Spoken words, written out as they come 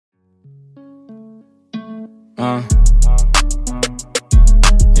Yeah.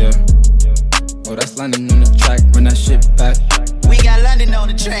 Oh, that's London on the track, run that shit back. We got London on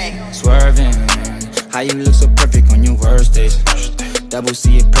the track. Swerving, how you look so perfect on your worst days. Double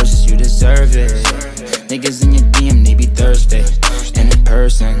C it purchase, you deserve it. Niggas in your DM, they be thirsty. And in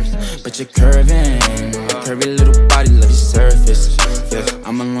person, but you're curving. Curvy little body, love your surface. Yeah,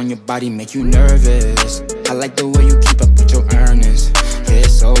 I'm alone your body, make you nervous. I like the way you keep up with your earnings. Yeah,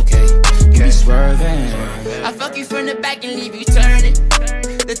 it's okay, you be swerving. I fuck you from the back and leave you turning.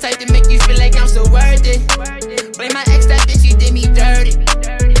 The type to make you feel like I'm so worth it. Blame my ex, that bitch, she did me dirty.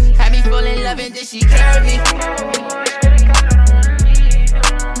 Had me fall in love and then she curved me.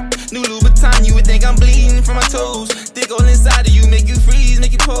 New Louboutin, you would think I'm bleeding from my toes. Dick all inside of you, make you freeze,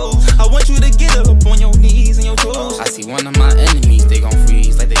 make you pose. I want you to get up on your knees and your toes. I see one of my enemies, they gon'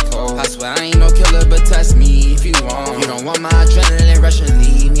 freeze like they cold. I swear I ain't no killer, but test me if you want. You don't want my adrenaline rush and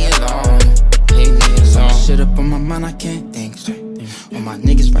leave me alone. Leave me alone. Some shit up on my mind, I can't think straight. All my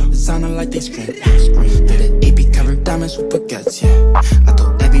niggas rap sounding like they scream. Did an AP covered diamonds with baguettes, yeah. I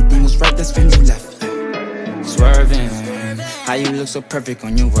thought everything was right, that's when you left, yeah. Swerving, how you look so perfect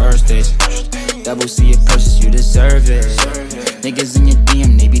on your worst days. Double C it purchase, you deserve it. Niggas in your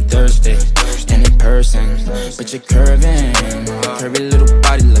DM, they be thirsty. And in person, but you're curving. Curvy little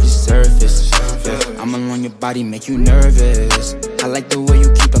body, love your surface. Yeah, I'm alone your body, make you nervous. I like the way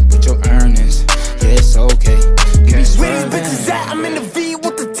you keep up with your earnings. Yeah, it's okay, you be swerving. Where these bitches at? I'm in the V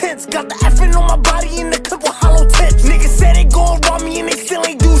with the tents. Got the effing on my body in the clip with hollow tips. Niggas said they gon' rob me and they still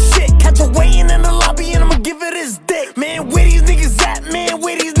ain't do shit. Catch a weigh-in in the lobby and I'ma give it his dick. Man, where these niggas at? Man,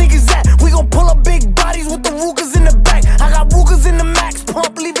 where these niggas at? We gon' pull up big bodies with the Rugers in the back. I got Rugers in the max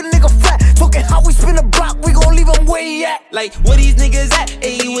pump, leave a nigga flat. Talking how we spin a block, we gon' leave him where he at. Like, where these niggas at?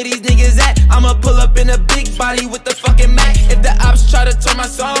 Ayy, where these niggas at? I'ma pull up in a big body with the fucking Mac. If the ops try to turn my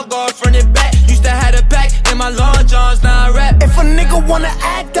song off, front and back. Used to have a pack in my long johns, now I rap. If a nigga wanna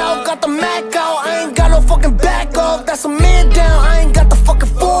act out, got the Mac out. I ain't got no fucking back off, that's a man down. I ain't got the fucking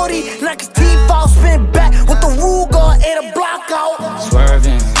 40, knock his teeth out, spin back with the Ruger, ate a block out.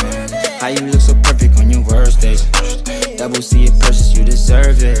 Swerving, how you look so perfect on your worst days. Double C it purchase, you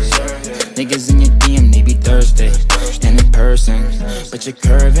deserve it. Niggas in your DM, they be thirsty. And in person, but you're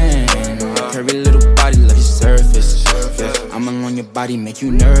curving. Curvy little body, love your surface. Yeah, I'm alone your body, make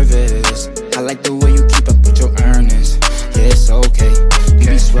you nervous. I like the way you keep up with your earnings. Yeah, it's okay, you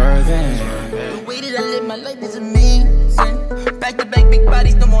be swerving. The way that I live my life is amazing. Back to back, big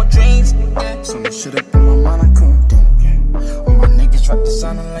bodies, no more dreams. Yeah. So much shit up in my mind, I couldn't think. Yeah. All my niggas rap the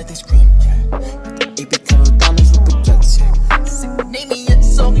sounding like they scream. Yeah. AP covered diamonds with baguettes. Yeah. Name me a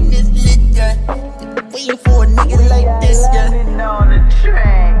song in this lit, yeah. Waiting for a nigga like this, yeah. On the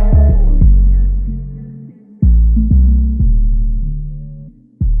track.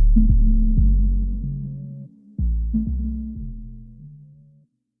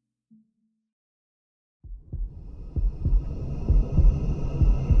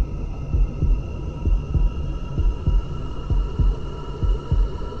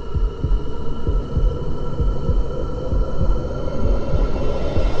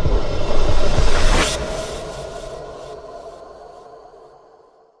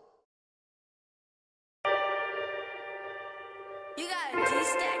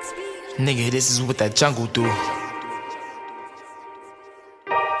 Nigga, this is what that jungle do.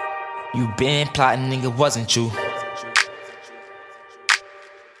 You been plotting, nigga, wasn't you?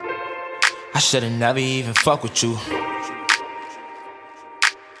 I should've never even fuck with you.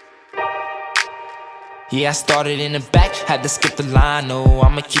 Yeah, I started in the back, had to skip the line, no.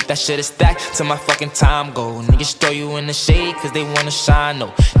 I'ma keep that shit a stack till my fucking time go. Niggas throw you in the shade cause they wanna shine, no.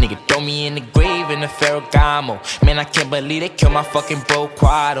 Nigga throw me in the grave in the Ferragamo. Man, I can't believe they killed my fucking bro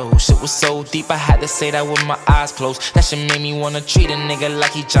Quado. Shit was so deep, I had to say that with my eyes closed. That shit made me wanna treat a nigga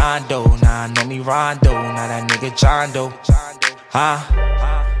like he John Doe. Nah, I know me Rondo, now that nigga John Doe.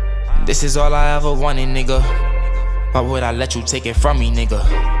 Huh? This is all I ever wanted, nigga. Why would I let you take it from me, nigga?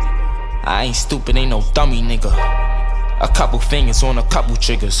 I ain't stupid, ain't no dummy, nigga. A couple fingers on a couple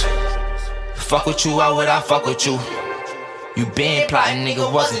triggers. Fuck with you, why would I fuck with you? You been plotting,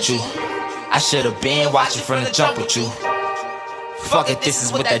 nigga, wasn't you? I should've been watching from the jump with you. Fuck it, this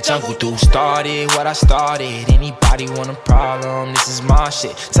is what that jungle do. Started what I started. Anybody want a problem? This is my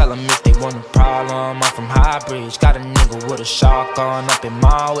shit. Tell them if they want a problem. I'm from High Bridge. Got a nigga with a shotgun up in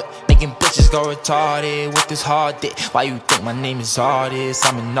my whip. Making bitches go retarded with this hard dick. Why you think my name is artist?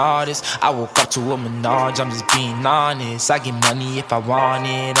 I'm an artist. I woke up to a Minaj, I'm just being honest. I get money if I want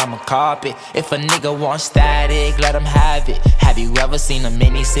it, I'm a carpet. If a nigga want static, let him have it. Have you ever seen a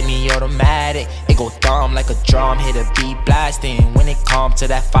mini semi-automatic? It go thumb like a drum, hit a beat blasting. When it come to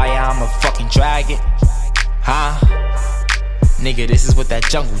that fire, I'ma fucking drag it. Huh? Nigga, this is what that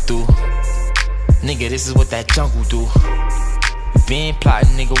jungle do. Nigga, this is what that jungle do. You been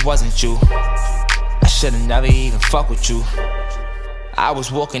plotting, nigga, wasn't you? I should've never even fuck with you. I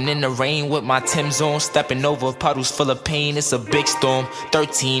was walking in the rain with my Timbs on, stepping over puddles full of pain. It's a big storm.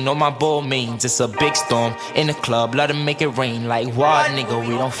 13 on my ball mains. It's a big storm. In the club, let them make it rain. Like what, nigga?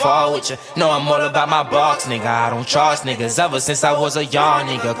 We don't fall with you. No, I'm all about my box, nigga. I don't trust niggas ever since I was a young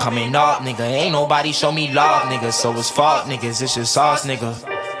nigga. Coming up, nigga. Ain't nobody show me love, nigga. So it's fault, niggas. It's just us, nigga.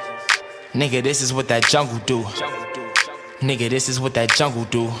 Nigga, this is what that jungle do. Nigga, this is what that jungle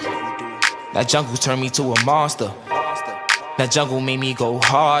do. That jungle turned me to a monster. That jungle made me go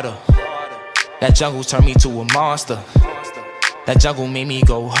harder. That jungle turned me to a monster. That jungle made me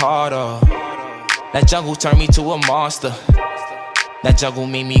go harder. That jungle turned me to a monster. That jungle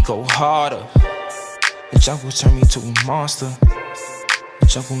made me go harder. The jungle turned me to a monster. The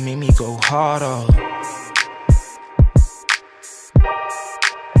jungle made me go harder.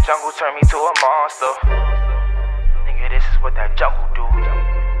 The jungle turned me to a monster. Nigga, this is what that jungle do.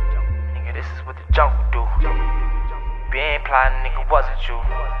 Nigga, this is what the jungle do. Been plotting, nigga, wasn't you?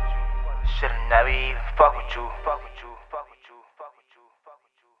 Should've never even fuck with you. Fuck with you, fuck with you, fuck with you, fuck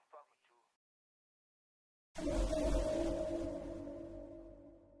with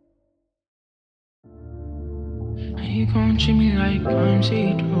you. How you gon' treat me like I'm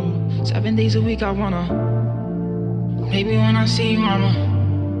see-through? 7 days a week I wanna. Maybe when I see you, mama.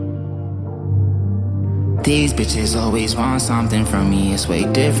 These bitches always want something from me. It's way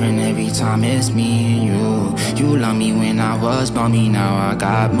different every time it's me and you. You love me when I was bummy. Now I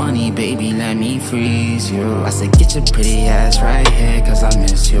got money, baby, let me freeze you. I said get your pretty ass right here, cause I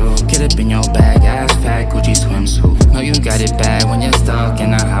miss you. Get up in your bag, ass fat Gucci swimsuit. Know you got it bad when you're stuck in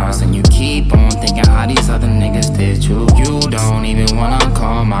the house, and you keep on thinking how these other niggas did you. You don't even wanna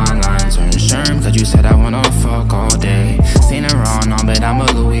call my line. Turn sherm, cause you said I wanna fuck all day. Seen it wrong, no, but I'm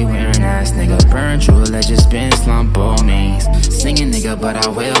a Louis wearing ass nigga. Burn true, just been slump all mains. Singing nigga, but I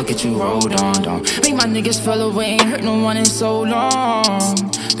will get you rolled on. Don't make my niggas feel away, ain't hurt no one in so long.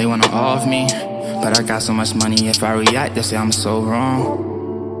 They wanna off me, but I got so much money. If I react, they'll say I'm so wrong.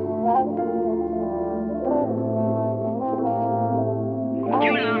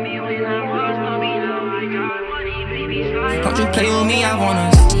 Don't you play with me, I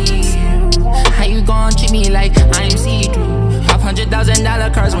wanna see you. How you gon' treat me like I'm see-through?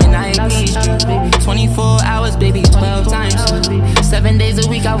 $500,000 cars when I please you. 24 hours, baby, 12 times. 7 days a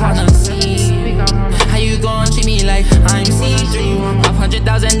week, I wanna see you. How you gon' treat me like I'm see-through?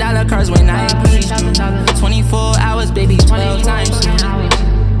 $500,000 cars when I please you. 24 hours, baby, 12 times.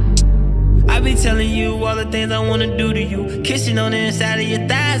 I be telling you all the things I wanna do to you. Kissing on the inside of your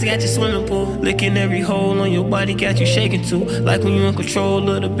thighs, got your swimming pool. Licking every hole on your body, got you shaking too. Like when you in control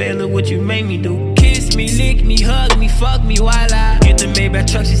of the bed, look what you made me do. Kiss me, lick me, hug me, fuck me while I get the Maybach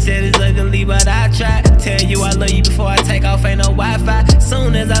truck. She said it's ugly, but I try. Tell you I love you before I take off, ain't no Wi-Fi.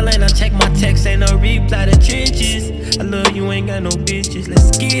 Soon as I land, I check my text, ain't no reply to trenches. I love you, ain't got no bitches,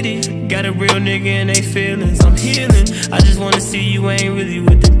 let's get it. Got a real nigga and they feelings, I'm healing. I just wanna see you ain't really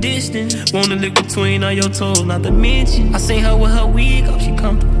with the distance. Wanna live between all your toes, not to mention I seen her with her wig off, she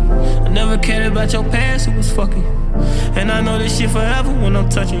comfortable. I never cared about your past, who was fucking. And I know this shit forever when I'm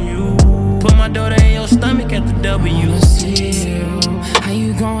touching you. Put my daughter in your stomach at the W. How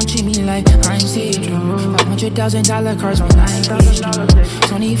you gon' treat me like I'm see-through? $500,000 cars when I please you.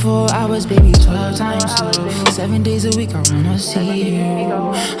 24 hours, baby, 12 times. 7 days a week, I wanna see you.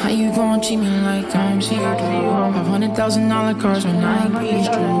 How you gon' treat me like I'm see-through? $500,000 cars when I please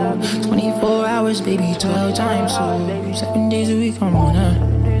you. 24 hours, baby, 12 times. 7 days a week, I wanna.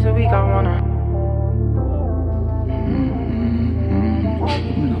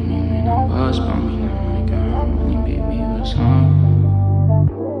 Was bumpy, now I got money, baby, what's up?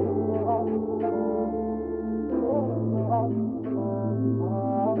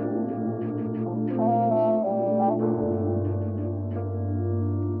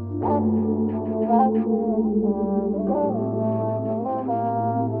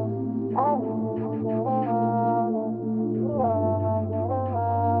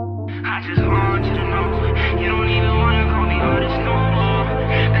 I just want you to know you don't even wanna call me artist no more.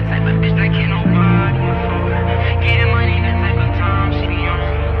 That type of bitch that can't nobody afford. Getting money, that type of time she be on.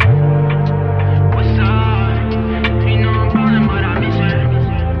 What's up? You know I'm calling, but I miss her.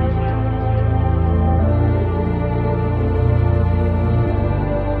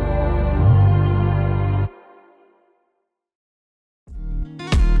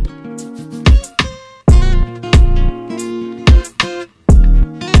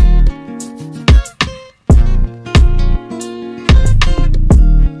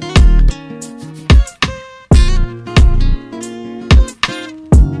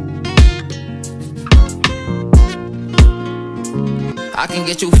 can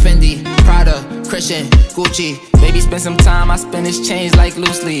get you Fendi, Prada, Christian, Gucci. Baby, spend some time, I spend his change like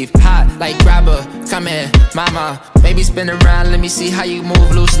loose leaf. Hot like grabber, come here, mama. Baby, spin around, let me see how you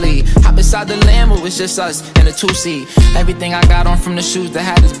move loosely. Hop inside the Lambo, it's just us in a two-seat. Everything I got on from the shoes that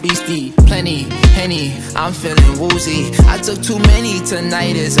had is beastie. Plenty, Henny, I'm feeling woozy. I took too many,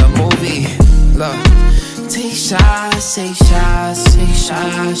 tonight is a movie. Look, take shots, take shots, take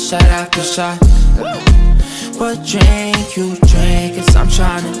shots, shot after shot. What drink you drink, cause I'm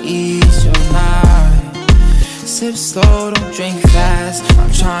tryna ease your mind. Sip slow, don't drink fast, I'm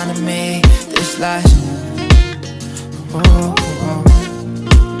tryna make this last. Oh, oh.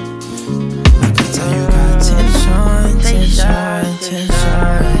 I can tell you got tension, tension,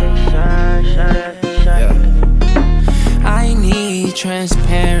 tension. Yeah. I need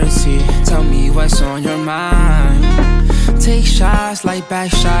transparency, tell me what's on your mind. Take shots like back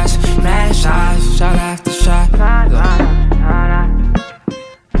shots, mad shots, shot after shot.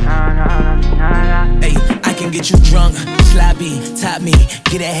 Hey, I can get you drunk, sloppy, top me,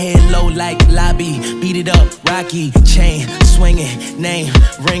 get that head low like lobby, beat it up, Rocky, chain swinging, name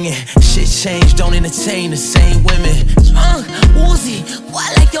ringing, shit changed, don't entertain the same women. Woozy, boy,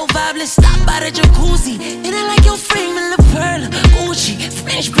 I like your vibe, let's stop by the jacuzzi. And I like your frame and La Perla, Gucci,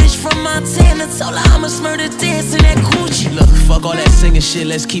 French bitch from Montana, told her I'ma murder dance in that Gucci. Look, fuck all that singing shit,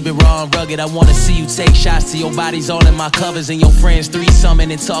 let's keep it raw and rugged. I wanna see you take shots till your body's all in my covers and your friends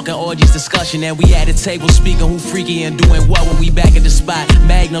threesoming and talking orgies discussion. And we at the table speaking who freaky and doing what when we back at the spot.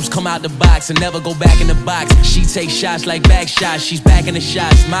 Magnums come out the box and never go back in the box. She takes shots like back shots, she's back in the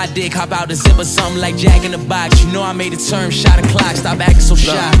shots. My dick hop out the zipper, something like Jack in the Box. You know I made a term, shot a clock, stop acting so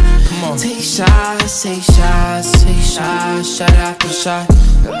shy. Come on. Take shots, take shots, take shots, shot after shot.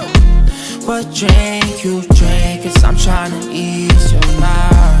 What drink you drink, cause I'm tryna ease your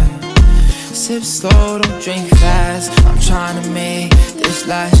mind. Sip slow, don't drink fast, I'm tryna make this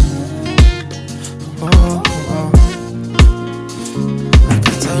last. Oh, oh. I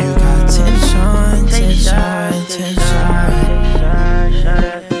can tell you got tension, tension, tension.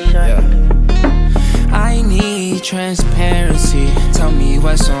 Yeah. I need transparency, tell me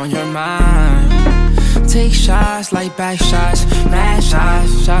what's on your mind. Take shots like back shots, mad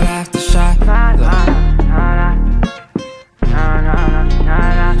shots, shot after shot.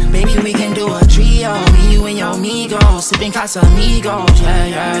 Baby, we can do a trio, me, you and your amigos, sipping Casamigos, yeah,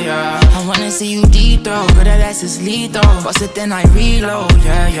 yeah, yeah. I wanna see you deep though, but that ass is lethal. Bust it then I reload,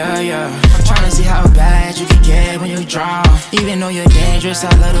 yeah, yeah, yeah. Tryna see how bad you can get when you draw. Even though you're dangerous, I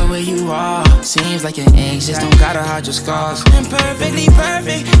love the way you are. Seems like you're anxious, don't gotta hide your scars. I'm perfectly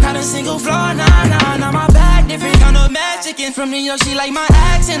perfect, not a single flaw, nah, nah, nah. My back different, kind of magic. And from New York, she like my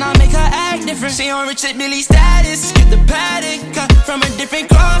accent, I make her act different. She on Richard Millie status, skip the paddock, cut from a different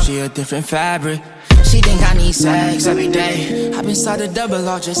cloth. She a different fabric. She think I need sex every day. Hop inside the double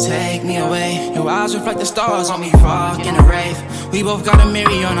R, just take me away. Your eyes reflect the stars on me, rock in a rave. We both got a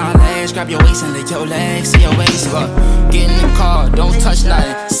mirror on our legs. Grab your waist and lick your legs, see your waist. Look, get in the car, don't touch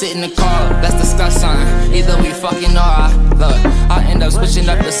nothing. Sit in the car, let's discuss something. Either we fucking or I end up switching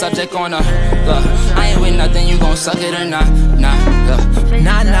up the subject on her. Look, I ain't with nothing, you gon' suck it or not? Nah, look,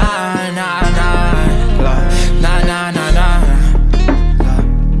 nah, nah, nah, nah. Look, nah, nah, nah, nah.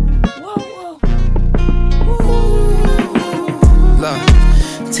 Look,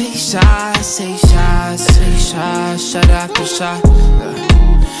 take shots, take shots, take shots, shot after shot.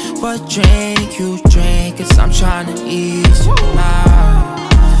 What drink you drink, cause I'm tryna ease your mind.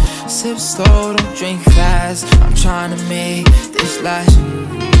 Sip slow, don't drink fast, I'm tryna make this last.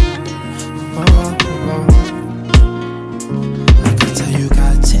 Oh, oh. I can tell you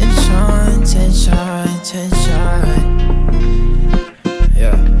got tension, tension, tension.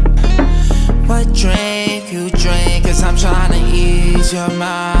 Yeah. What drink you drink, cause I'm tryna ease your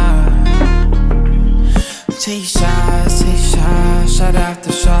mind. Take shots, shot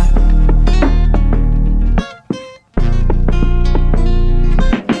after shot.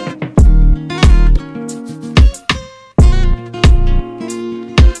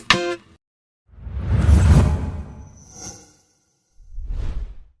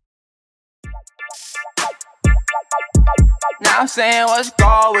 Now I'm saying what's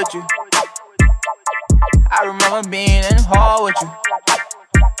wrong with you. I remember being in the hall with you,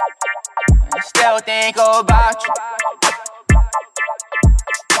 and I still think about you.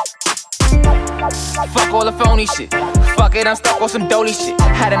 Fuck all the phony shit, fuck Fuck it, I'm stuck on some dolly shit.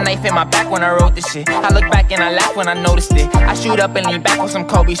 Had a knife in my back when I wrote this shit. I look back and I laugh when I noticed it. I shoot up and lean back on some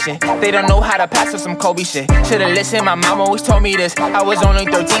Kobe shit. They don't know how to pass with some Kobe shit. Should've listened, my mom always told me this. I was only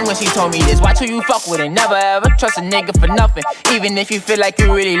 13 when she told me this. Watch who you fuck with it, never ever trust a nigga for nothing. Even if you feel like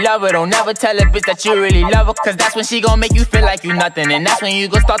you really love her, don't never tell a bitch that you really love her. Cause that's when she gon' make you feel like you nothing. And that's when you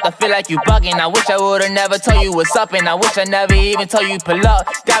gon' start to feel like you bugging. I wish I would've never told you what's up. And I wish I never even told you pull up.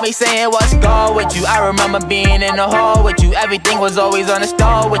 Got me saying what's going with you. I remember being in the hall with you. Everything was always on the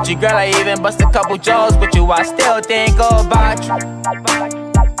stall with you. Girl, I even bust a couple jaws with you. I still think about you.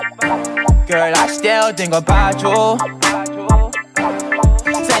 Girl, I still think about you.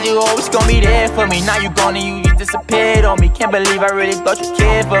 Said you always gon' be there for me. Now you gone and you just disappeared on me. Can't believe I really thought you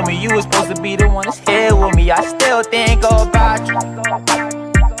cared for me. You was supposed to be the one that's here with me. I still think about you.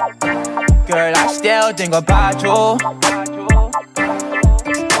 Girl, I still think about you.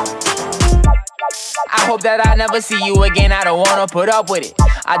 I hope that I never see you again. I don't wanna put up with it.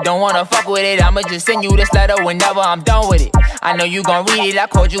 I don't wanna fuck with it. I'ma just send you this letter whenever I'm done with it. I know you gon' read it. I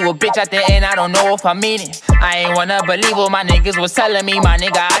called you a bitch at the end. I don't know if I mean it. I ain't wanna believe what my niggas was telling me. My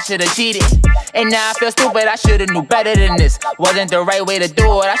nigga, I should've cheated. And now I feel stupid. I should've knew better than this. Wasn't the right way to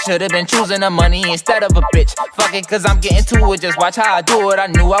do it. I should've been choosing the money instead of a bitch. Fuck it, cause I'm getting to it. Just watch how I do it. I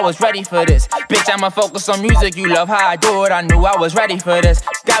knew I was ready for this. Bitch, I'ma focus on music. You love how I do it. I knew I was ready for this.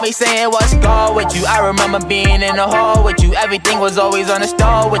 Got me saying what's going with you. I remember being in the hall with you. Everything was always on the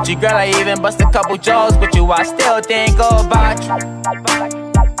stall with you. Girl, I even bust a couple jaws with you. I still think about you.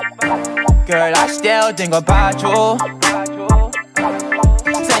 Girl, I still think about you.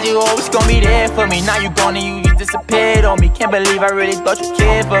 Said you always gon' be there for me. Now you gone and you just disappeared on me. Can't believe I really thought you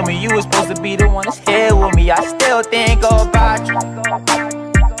cared for me. You was supposed to be the one that's here with me. I still think about you.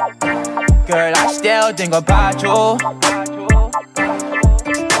 Girl, I still think about you.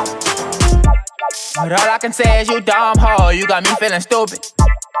 But all I can say is you dumb hoe. You got me feeling stupid.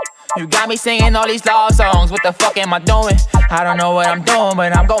 You got me singing all these love songs. What the fuck am I doing? I don't know what I'm doing,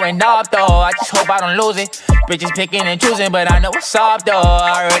 but I'm going up though. I just hope I don't lose it. Bitches picking and choosing, but I know it's soft though.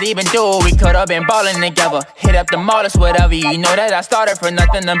 I already been through. We could've been ballin' together. Hit up the mallers, whatever. You know that I started for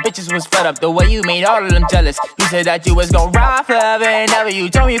nothing. Them bitches was fed up. The way you made all of them jealous. You said that you was gon' ride forever and ever. You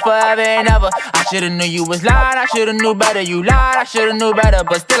told me forever and ever. I should've knew you was lying. I should've knew better. You lied. I should've knew better.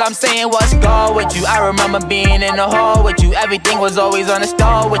 But still I'm saying what's going with you. I remember being in the hall with you. Everything was always on the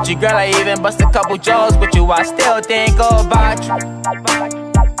stall with you. Girl, I even bust a couple jaws with you. I still think about you.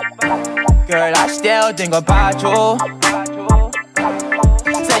 Girl, I still think about you.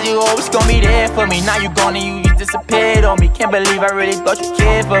 Said you always gon' be there for me. Now you gone and you just disappeared on me. Can't believe I really thought you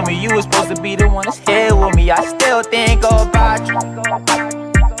cared for me. You was supposed to be the one that's here with me. I still think about you.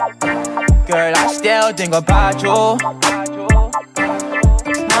 Girl, I still think about you.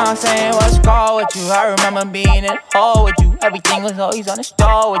 I'm saying what's going with you. I remember being in the hall with you. Everything was always on the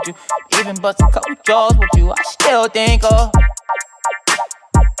stall with you. Even bust a couple jaws with you. I still think about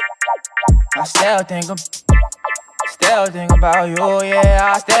you, yeah.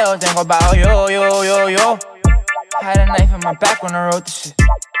 I still think about you. Had a knife in my back when I wrote this shit.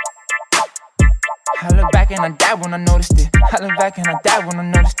 I look back and I died when I noticed it. I look back and I died when I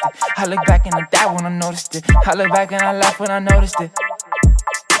noticed it. I look back and I died when I noticed it. I look back and I laughed when I noticed it.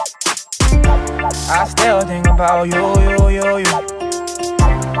 I still think about you.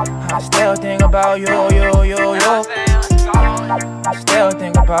 I still think about you. I still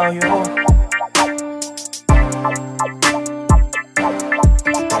think about you.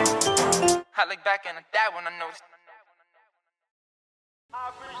 I look back and I died when I noticed.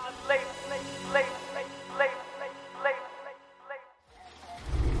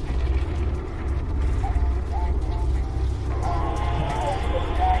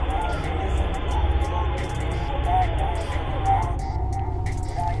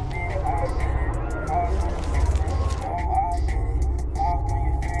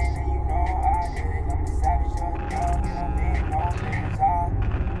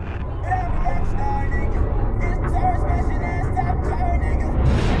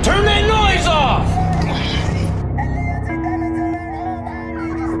 Turn that noise off!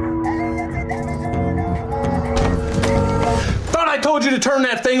 Thought I told you to turn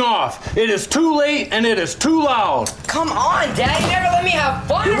that thing off. It is too late and it is too loud. Come on, Dad, you never let me have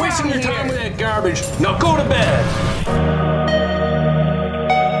fun. You're wasting your time with that garbage. Now go to bed.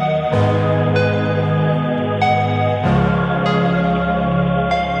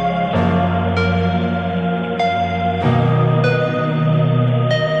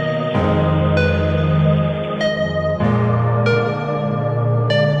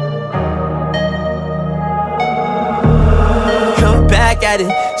 at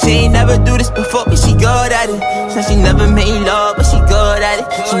it. She ain't never do this before, but she good at it. Said she never made love, but she good at it.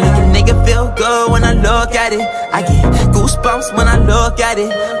 She make a nigga feel good when I look at it. I get goosebumps when I look at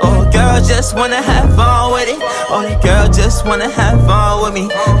it. Oh, girl just wanna have fun with it. Oh, the girl just wanna have fun with me.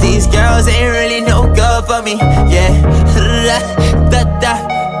 These girls ain't really no good for me. Yeah. Da da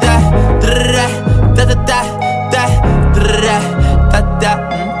da da da da da da da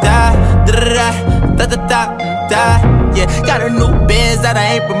da da da da. Yeah, got a new biz that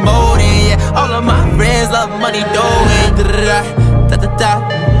I ain't promoting. Yeah, all of my friends love money doing. Da da da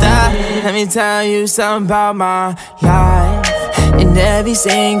da. Let me tell you something about my life. In every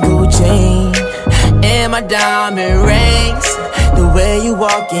single chain, and my diamond rings. The way you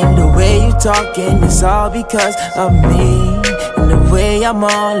walking, the way you talking, it's all because of me. And the way I'm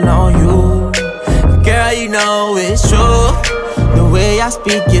all on you, girl, you know it's true. The way I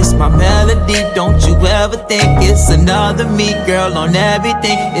speak, it's my melody. Don't you ever think it's another me, girl, on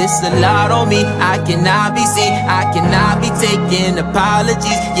everything. It's a lot on me, I cannot be seen, I cannot be taking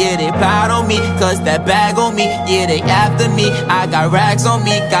apologies. Yeah, they proud on me, cause that bag on me. Yeah, they after me, I got racks on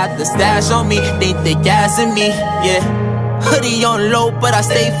me, got the stash on me. Think they gassing me, yeah. Hoodie on low, but I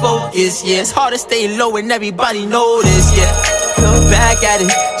stay focused, yeah. It's hard to stay low and everybody know this, yeah. Look back at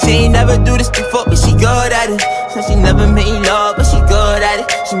it, she ain't never do this before, but she good at it. Said she never made love, but she good at it.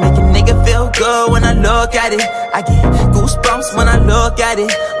 She make a nigga feel good when I look at it. I get goosebumps when I look at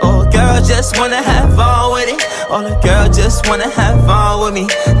it. Oh, girl just wanna have fun with it. Oh, the girl just wanna have fun with me.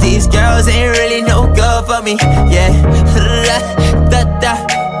 These girls ain't really no good for me, yeah. Da da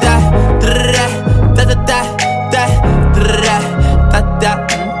da da da da da da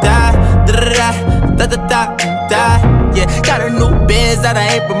da da da. Yeah, got a new biz that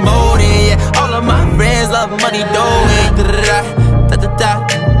I ain't promoting. Yeah, all of my friends love money doing. Da da da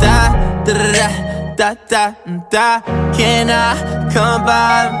da da da da da. Can I come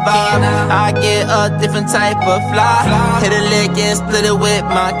by and vibe? I get a different type of fly. Hit a lick and split it with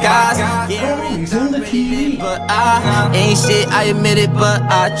my guys. He's on the TV. But I ain't shit, I admit it, but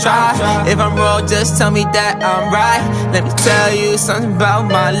I try. If I'm wrong, just tell me that I'm right. Let me tell you something about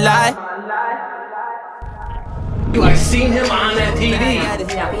my life. I've seen him on that TV.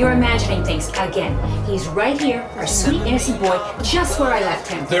 No, you're imagining things again. He's right here, our sweet innocent boy, just where I left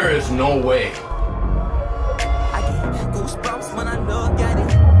him. There is no way. I get goosebumps when I look at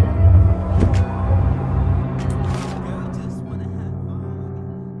it.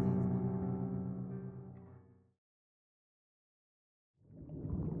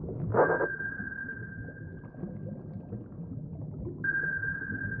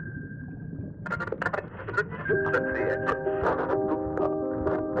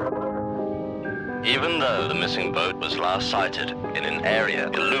 Even though the missing boat was last sighted in an area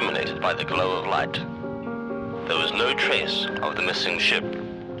illuminated by the glow of light, there was no trace of the missing ship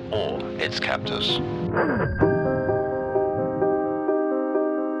or its captors.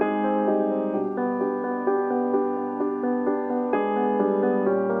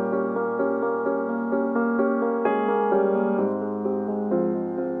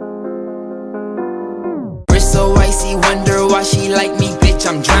 Wrist so icy, wonder why she like me, bitch,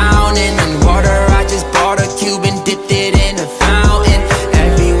 I'm drowning in water. I just bought a cube and dipped it in a fountain.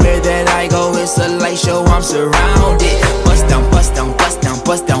 Everywhere that I go, it's a light show, I'm surrounded. Bust down, bust down, bust down,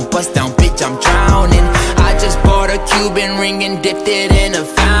 bust down, bust down, bitch, I'm drowning. I just bought a Cuban ring and dipped it in a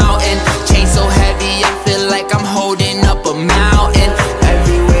fountain. Chain so heavy, I feel like I'm holding up a mountain.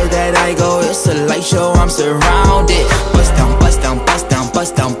 Everywhere that I go, it's a light show, I'm surrounded. Bust down, bust down, bust down,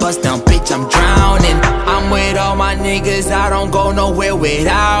 bust down, bust down, bitch, I'm drowning. I'm with all my niggas, I don't go nowhere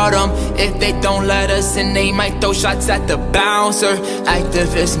without them. If they don't let us in, they might throw shots at the bouncer.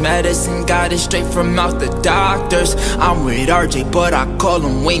 Activist medicine, got it straight from out the doctors. I'm with RJ, but I call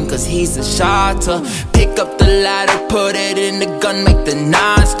him Wayne cause he's a shotter. Pick up the ladder, put it in the gun, make the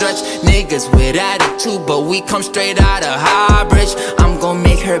nine stretch. Niggas with attitude, but we come straight out of Highbridge. I'm gon'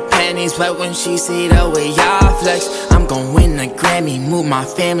 make her panties wet when she see the way I flex. I'm gon' win a Grammy, move my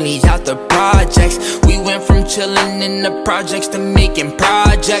family out the projects. We went from chillin' in the projects to making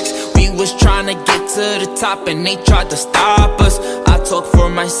projects. We was tryna get to the top and they tried to stop us. I talk for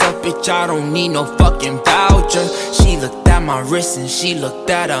myself, bitch, I don't need no fucking voucher. She looked at my wrist and she looked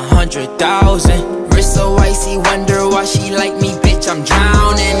at 100,000. Wrist so icy, wonder why she like me, bitch, I'm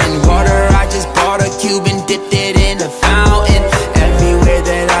drowning in water. I just bought a cube and dipped it in a fountain. Everywhere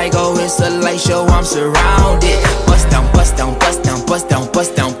that I go, it's a light show, I'm surrounded. Bust down, bust down, bust down, bust down,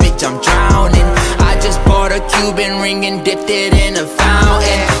 bust down, bitch, I'm drowning. I just bought a Cuban ring and dipped it in a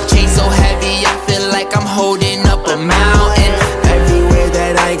fountain. Chain so heavy, I feel like I'm holding up a mountain. Everywhere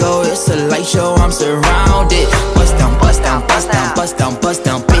that I go, it's a light show, I'm surrounded. Bust down, bust down, bust down, bust bust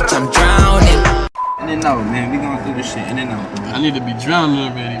down, bitch, I'm drowning. In and out, man. We gonna do this shit in and out, man. I need to be drowning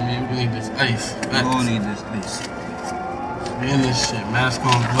already, man. We need this ice. We all need this ice. We in this shit. Mask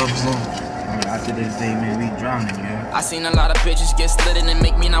on, gloves on. After this day, man, we drowning, yeah. I seen a lot of bitches get slitted and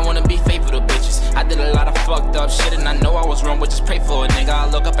make me not wanna be faithful to bitches. I did a lot of fucked up shit and I know I was wrong, but just pray for it, nigga. I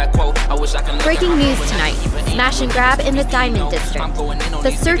look up at quote, I wish I can look. Breaking news tonight. Smash and grab in the Diamond District.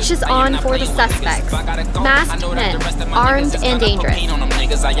 The search is on for the suspects. Masked men, armed and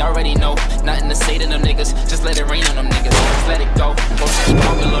dangerous. I already know, nothing to say to them niggas. Just let it rain on them niggas. Just let it go. Go see the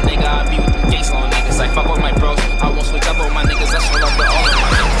little nigga. I be with them gay slow niggas. I fuck with my bros. I won't switch up on my niggas. I show up with all of my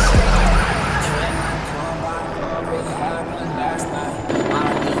niggas.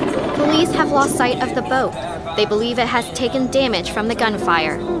 Police have lost sight of the boat. They believe it has taken damage from the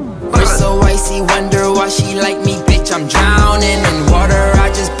gunfire. Wrist so icy, wonder why she like me, bitch, I'm drowning in water. I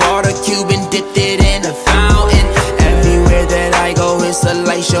just bought a cube and dipped it in a fountain. Everywhere that I go, it's a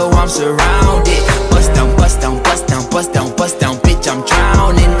light show, I'm surrounded. Bust down, bust down, bust down, bust down, bust down, bitch, I'm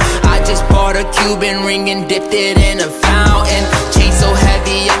drowning. I just bought a Cuban ring and dipped it in a fountain. Chain so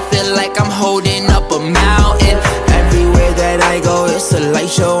heavy, I feel like I'm holding up a mountain. Everywhere that I go, it's a light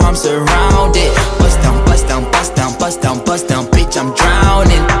show, I'm surrounded. Bust down, bust down, bust down, bust down, bust down, bitch, I'm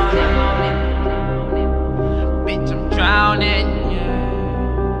drowning. Bitch, I'm drowning.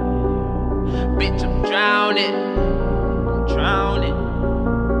 Bitch, I'm drowning. I'm drowning.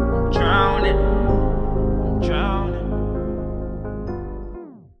 I'm drowning. I'm drowning.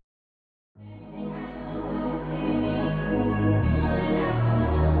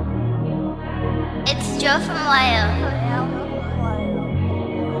 It's Joe from Lyle.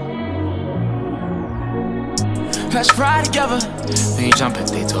 Let's fly together. We ain't jumping,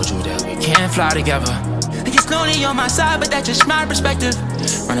 they told you that we can't fly together. Like it's lonely on my side, but that's just my perspective.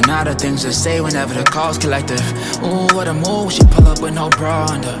 Running out of things to say whenever the call's collective. Ooh, what a move, she pull up with no bra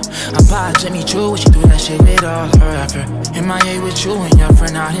under. I buy Jimmy Choo, she do that shit with all her effort. MIA with you and your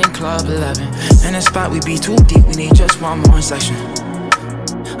friend out in Club 11. In a spot we be too deep, we need just one more section.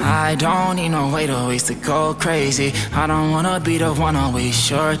 I don't need no way to waste to go crazy. I don't wanna be the one to waste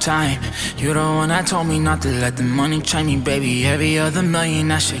your time. You the one that told me not to let the money train me, baby. Every other million,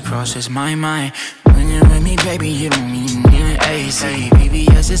 that shit crosses my mind. When you're with me, baby, you don't even need an AC.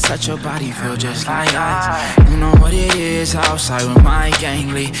 BBS is such your body, feel just like ice. You know what it is outside with my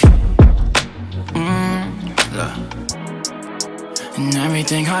gang lead. Look. And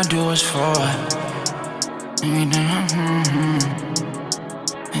everything I do is for everything.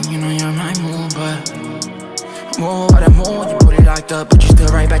 And you know you're my mood, but what a mood, you put it locked up, but you still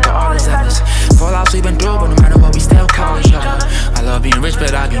right back to all his others. Fallouts we've been through, but no matter what, we still call each other. I love being rich,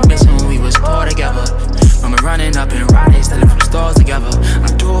 but I be missing when we was poor together. When we're running up in Fridays, stealing from stores together.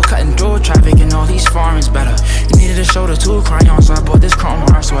 I'm through cutting through traffic, and all these foreigns better. You needed a shoulder, 2 crayons, so I bought this chrome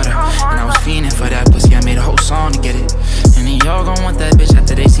heart sweater. And I was fiending for that pussy, I made a whole song to get it. And then y'all gon' want that bitch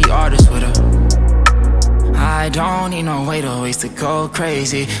after they see artists with her. I don't need no way to waste to go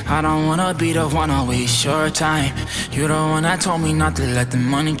crazy. I don't wanna be the one to waste your time. You the one that told me not to let the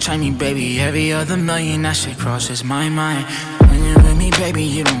money train me, baby. Every other million, that shit crosses my mind. When you're with me, baby,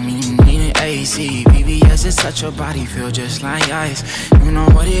 you don't even need an AC. BBS is such your body, feel just like ice. You know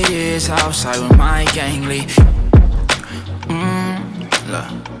what it is outside with my gang lead. Look.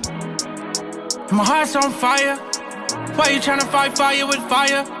 My heart's on fire. Why you tryna fight fire with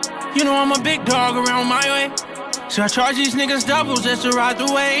fire? You know I'm a big dog around my way. So I charge these niggas doubles just to ride the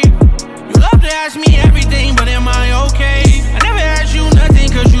wave. You love to ask me everything, but am I okay? I never ask you nothing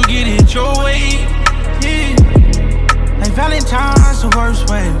cause you get it your way. Yeah. Like Valentine's the worst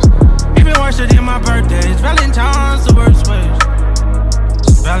ways. Even worse than my birthdays. Valentine's the worst ways.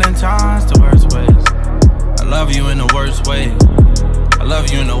 Valentine's the worst ways. I love you in the worst way. I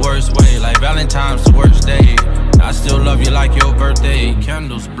love you in the worst way. Like Valentine's the worst day. I still love you like your birthday.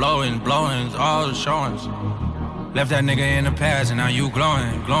 Candles blowing, blowing, all the showings. Left that nigga in the past and now you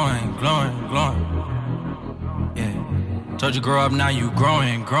glowing, glowing, glowing, glowing. Yeah. Told you grow up, now you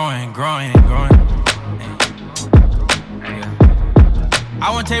growing, growing, growing, growing. Yeah.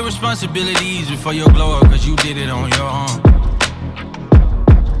 I won't take responsibilities for your glow up, cause you did it on your own.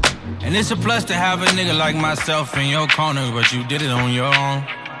 And it's a plus to have a nigga like myself in your corner, but you did it on your own.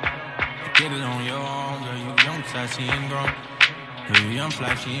 You did it on your own, girl, you young, flashy and grown. Girl, you young,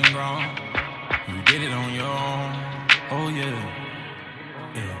 flashy and grown. You did it on your own, oh yeah,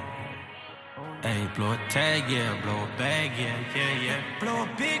 yeah. Hey, blow a tag, yeah, blow a bag, yeah, yeah, yeah. Blow a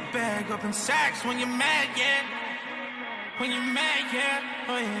big bag up in sacks when you're mad, yeah. When you're mad, yeah,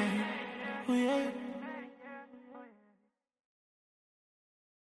 oh yeah, oh yeah.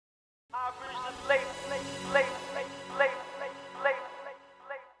 I've reached this late.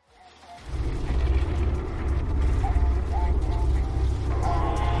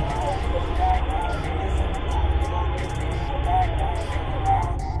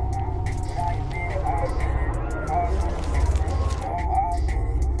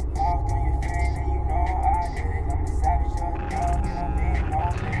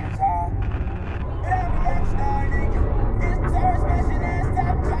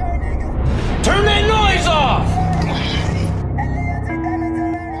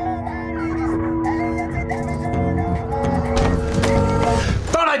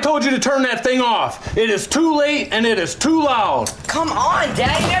 turn that thing off. It is too late and it is too loud. Come on,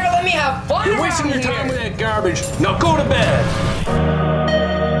 Dad. You never let me have fun. You're wasting your time with that garbage. Now go to bed.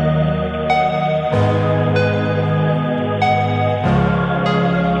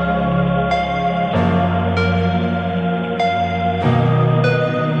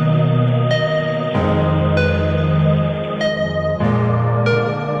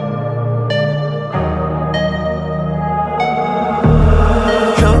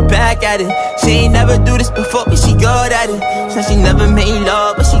 At it. She ain't never do this before, but she good at it. Said she never made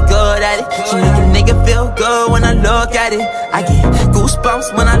love, but she good at it. She make a nigga feel good when I look at it. I get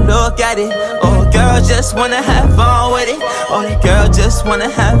goosebumps when I look at it. Oh, girl just wanna have fun with it. Oh, the girl just wanna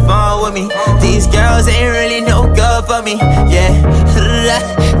have fun with me. These girls ain't really no good for me. Yeah.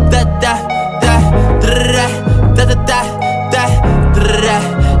 Da da da da da da da da da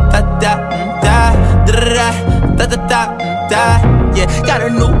da da da. Yeah, got a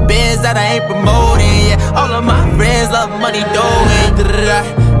new biz that I ain't promoting. Yeah, all of my friends love money doing.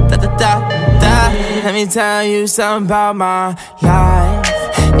 Da da da da. Let me tell you something about my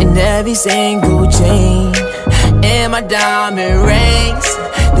life. In every single chain, and my diamond rings.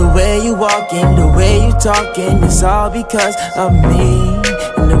 The way you walking, the way you talking, it's all because of me.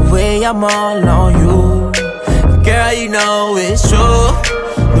 And the way I'm all on you, girl, you know it's true.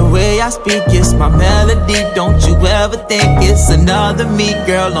 The way I speak, it's my melody. Don't you ever think it's another me,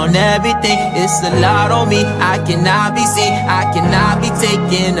 girl, on everything. It's a lot on me, I cannot be seen, I cannot be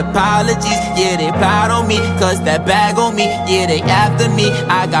taking apologies. Yeah, they proud on me, cause that bag on me. Yeah, they after me,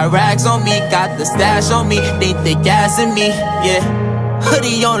 I got racks on me, got the stash on me. Think they gassing me, yeah.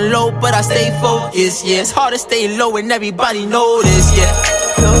 Hoodie on low, but I stay focused, yeah. It's hard to stay low and everybody know this, yeah.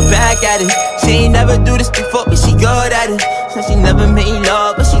 Look back at it, she ain't never do this before, but she good at it. Said she never made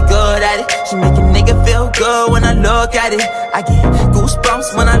love, but she good at it. She make a nigga feel good when I look at it. I get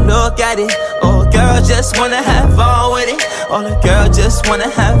goosebumps when I look at it. Oh, girl just wanna have fun with it. Oh, the girl just wanna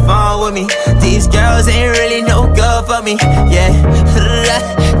have fun with me. These girls ain't really no good for me. Yeah.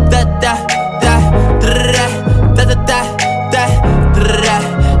 Da da da da da da da da da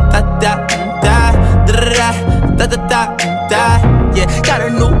da da da. Yeah, got a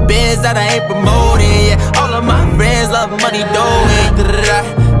new biz that I ain't promoting. Yeah, all of my friends love money doing.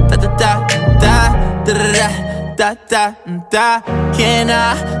 Da da da da da da da da. Can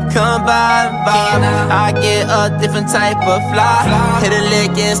I come by and vibe? I get a different type of fly. Hit a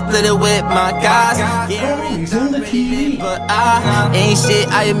lick and split it with my guys. Yeah, He's on the TV. but I ain't shit,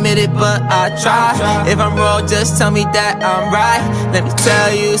 I admit it, but I try. If I'm wrong, just tell me that I'm right. Let me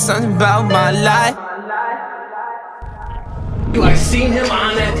tell you something about my life. I seen him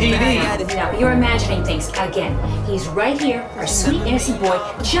on that TV. No, you're imagining things again. He's right here, our sweet innocent boy,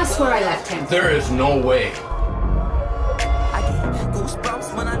 just where I left him. There is no way. I get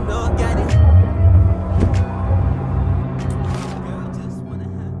goosebumps when I look at